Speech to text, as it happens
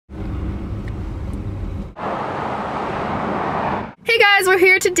guys, we're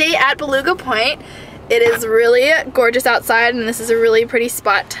here today at Beluga Point. It is really gorgeous outside and this is a really pretty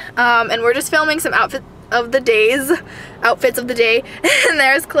spot. And we're just filming some outfits of the day. And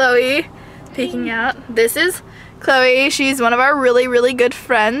there's Chloe peeking out. This is Chloe. She's one of our really good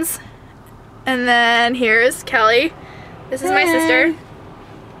friends. And then here's Kelly. This is my sister.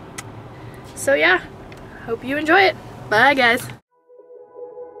 So yeah, hope you enjoy it. Bye guys.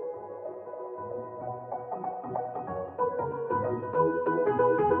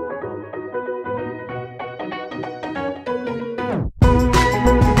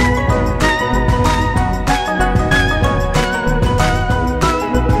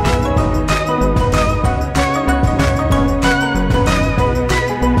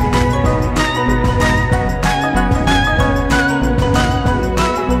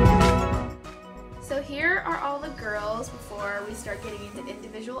 Before we start getting into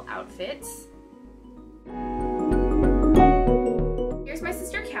individual outfits. Here's my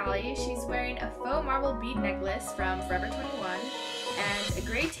sister Callie. She's wearing a faux marble bead necklace from Forever 21 and a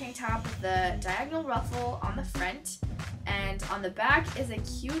gray tank top with the diagonal ruffle on the front, and on the back is a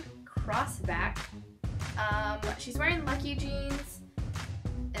cute crossback. She's wearing Lucky jeans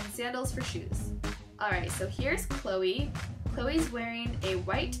and sandals for shoes. Alright, so here's Chloe. Chloe's wearing a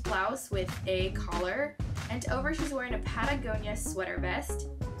white blouse with a collar, and over she's wearing a Patagonia sweater vest.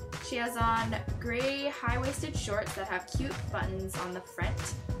 She has on gray high-waisted shorts that have cute buttons on the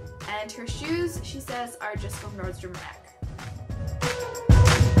front, and her shoes, she says, are just from Nordstrom Rack.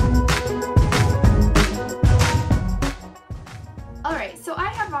 Alright, so I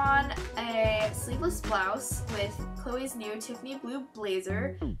have on a sleeveless blouse with Chloe's new Tiffany blue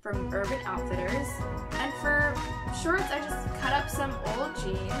blazer from Urban Outfitters. And for shorts, I just cut up some old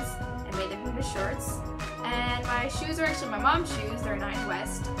jeans and made them into shorts. And my shoes are actually my mom's shoes, they're 9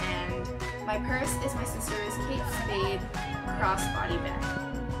 West. And my purse is my sister's Kate Spade crossbody bag.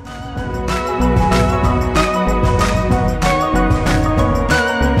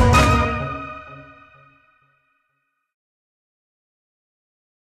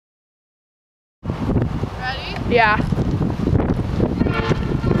 Yeah.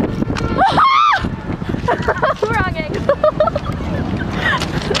 Wrong angle.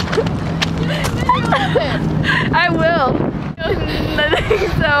 I will. I think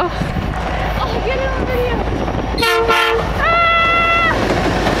so. Oh, get it on video.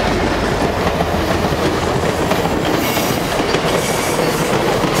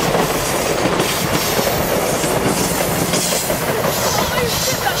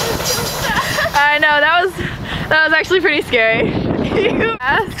 I know, that was actually pretty scary. You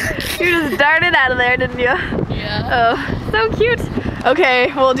just darted out of there, didn't you? Yeah. Oh, so cute.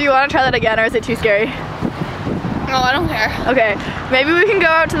 Okay, well, do you want to try that again, or is it too scary? No, I don't care. Okay, maybe we can go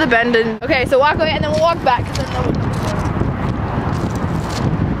out to the bend and... Okay, so walk away and then we'll walk back, because then they'll...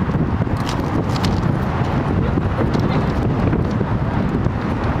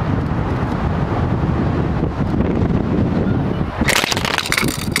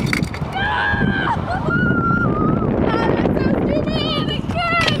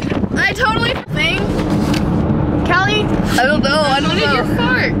 I don't know. I don't know. Your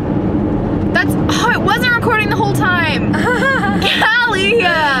fart. That's. Oh, it wasn't recording the whole time. Callie.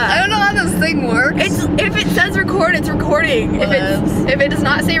 I don't know how this thing works. If it says record, it's recording. If it does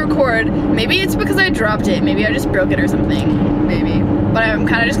not say record, maybe it's because I dropped it. Maybe I just broke it or something. Maybe. But I'm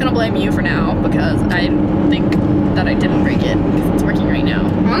kind of just gonna blame you for now because I think that I didn't break it because it's working right now.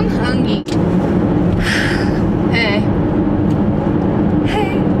 I'm hungry. Hey.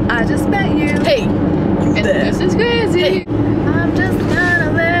 Hey. I just met you. Hey. This is crazy. I'm just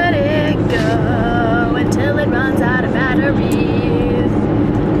gonna let it go until it runs out of batteries.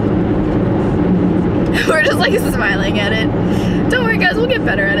 We're just like smiling at it. Don't worry guys, we'll get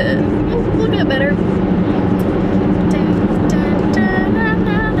better at it. We'll get better.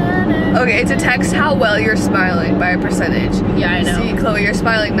 Okay, to text how well you're smiling by a percentage. Yeah, I know. See, Chloe, you're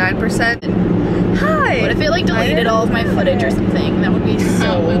smiling 9%. Hi! What if it like deleted all of my footage or something? That would be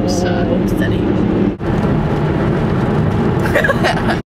so upsetting.